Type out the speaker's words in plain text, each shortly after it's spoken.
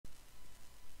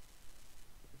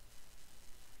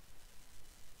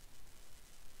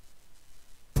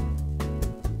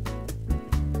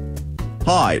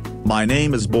Hi, my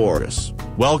name is Boris.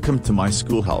 Welcome to my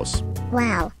schoolhouse.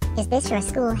 Wow, is this your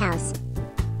schoolhouse?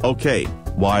 Okay,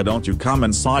 why don't you come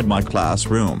inside my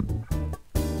classroom?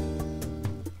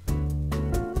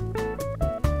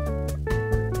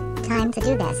 Time to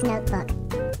do this notebook.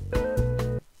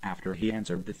 After he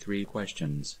answered the 3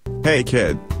 questions. Hey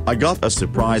kid, I got a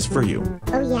surprise for you.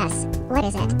 Oh yes, what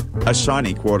is it? A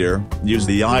shiny quarter. Use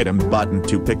the item button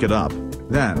to pick it up.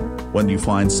 Then, when you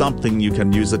find something you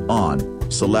can use it on,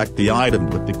 select the item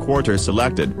with the quarter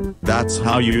selected. That's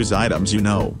how you use items, you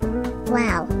know.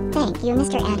 Wow, thank you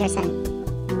Mr.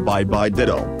 Anderson. Bye bye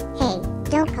Ditto. Hey,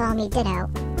 don't call me Ditto.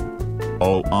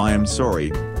 Oh, I am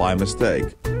sorry, by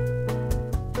mistake.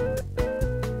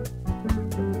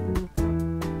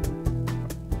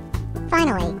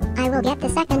 Finally, I will get the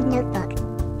second notebook.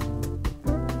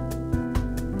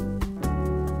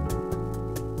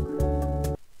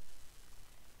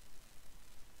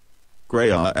 Gray.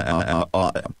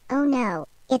 Oh no,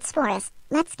 it's Boris.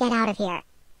 Let's get out of here.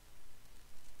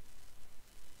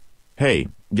 Hey,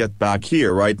 get back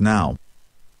here right now.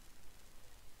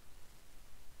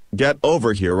 Get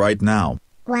over here right now.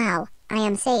 Wow, I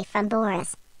am safe from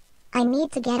Boris. I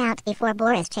need to get out before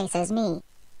Boris chases me.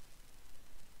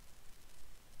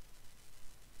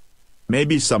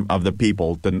 Maybe some of the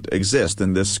people didn't exist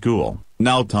in this school.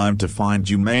 Now time to find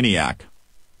you, maniac.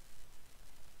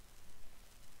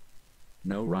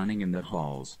 No running in the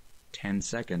halls. 10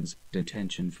 seconds,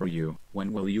 detention for you.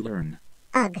 When will you learn?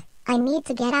 Ugh, I need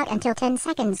to get out until 10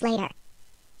 seconds later.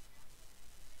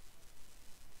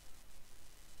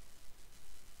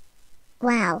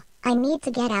 Wow, I need to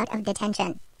get out of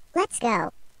detention. Let's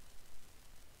go.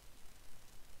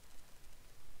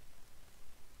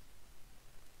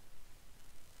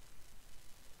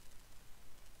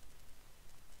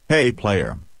 Hey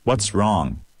player, what's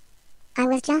wrong? I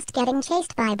was just getting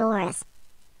chased by Boris.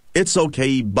 It's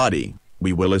okay, buddy.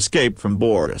 We will escape from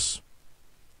Boris.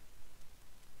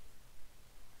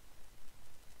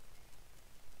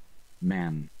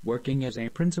 Man, working as a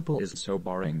principal is so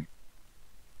boring.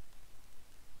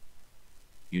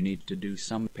 You need to do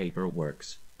some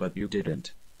paperworks, but you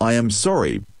didn't. I am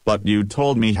sorry, but you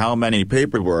told me how many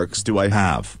paperworks do I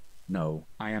have? No,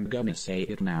 I am gonna say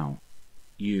it now.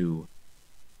 You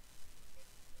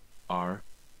are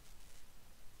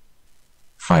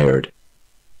fired.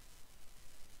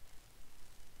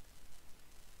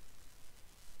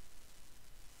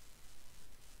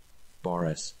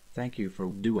 Boris, thank you for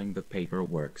doing the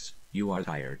paperworks. You are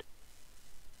hired.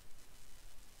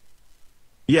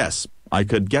 Yes, I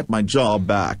could get my job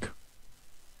back.